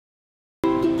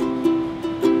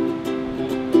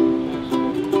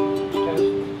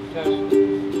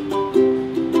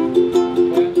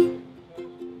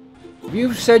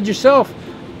said yourself,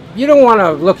 you don't want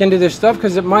to look into this stuff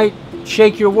because it might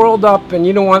shake your world up, and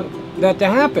you don't want that to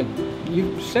happen.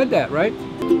 You said that, right?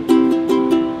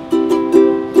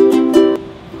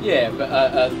 Yeah, but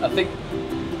I think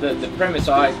the premise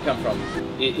I come from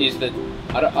is that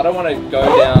I don't want to go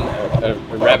down a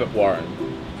rabbit warren.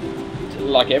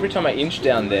 Like every time I inch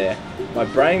down there, my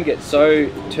brain gets so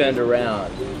turned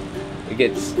around.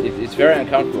 It's very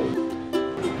uncomfortable.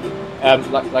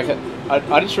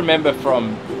 I just remember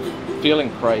from feeling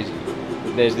crazy.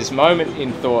 There's this moment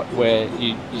in thought where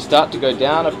you start to go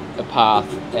down a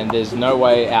path and there's no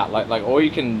way out. Like all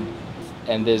you can,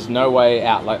 and there's no way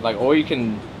out. Like all you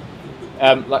can.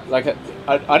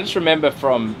 I just remember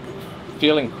from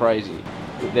feeling crazy.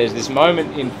 There's this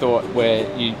moment in thought where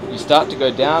you start to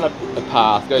go down a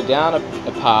path,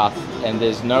 and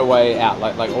there's no way out.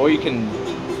 Like all you can,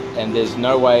 and there's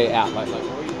no way out. Like